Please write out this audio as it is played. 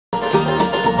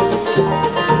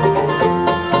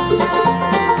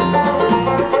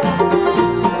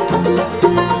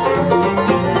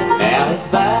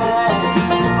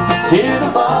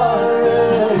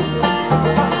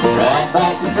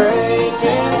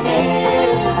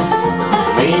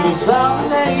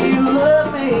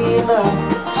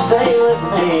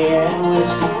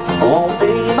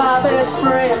best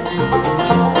friend.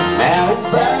 Now it's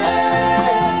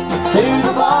back to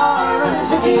the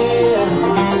barrooms again.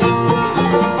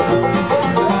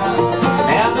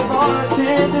 Now the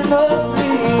bartender knows me,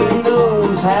 he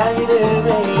knows how you do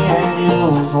me, and he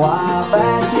knows why I'm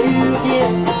back here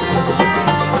again.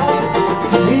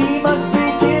 He must be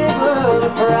given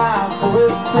a prize for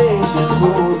his patience,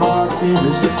 for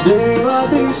bartenders do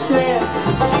understand.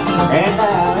 And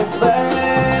now it's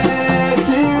back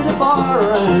to the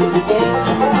barrooms again.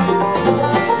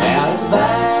 Now it's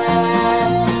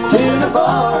back to the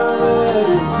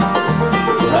barrooms,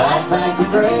 right back to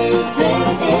drinking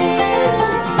again.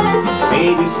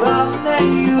 Maybe someday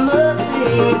you'll love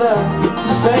me, but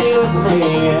stay with me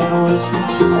and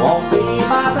whiskey won't be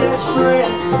my best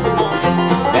friend.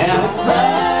 Now it's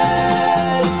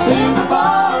back to the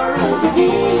barrooms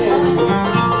again.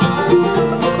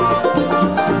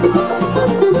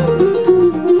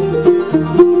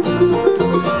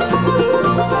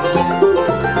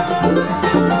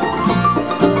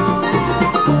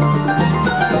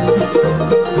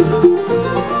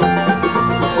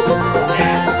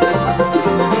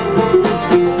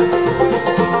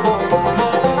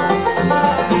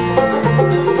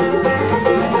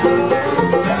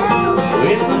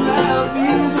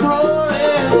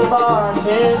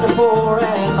 Bartender pour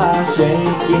and my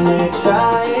shaky neck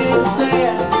trying to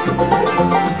stand.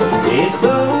 It's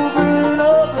over and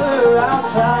over, I'll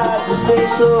try to stay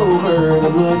sober,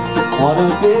 but look, wanna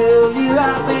fill you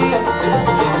out there.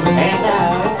 And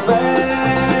now it's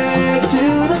back to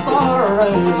the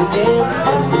barrooms again.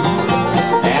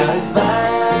 Now it's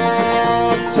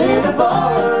back to the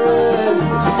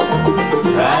barrooms,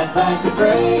 right back to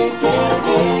drinking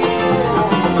again.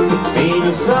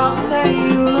 Maybe someday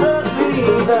you'll love me,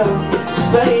 but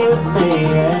stay with me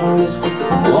and whiskey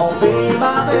won't be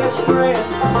my best friend.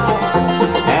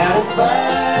 Now it's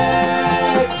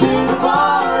back to the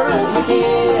barrooms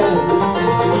again.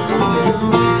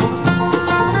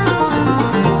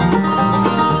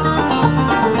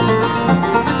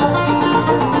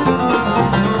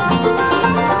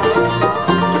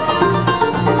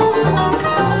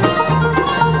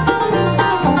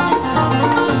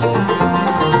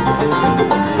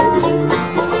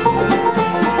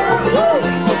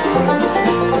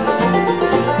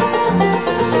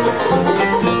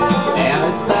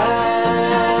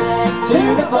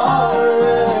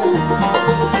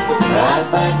 Right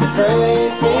back to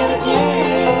drinking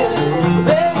again.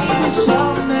 Baby,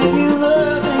 someday you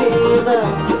love me, but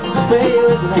stay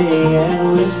with me and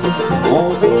whiskey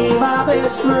won't be my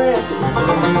best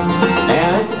friend.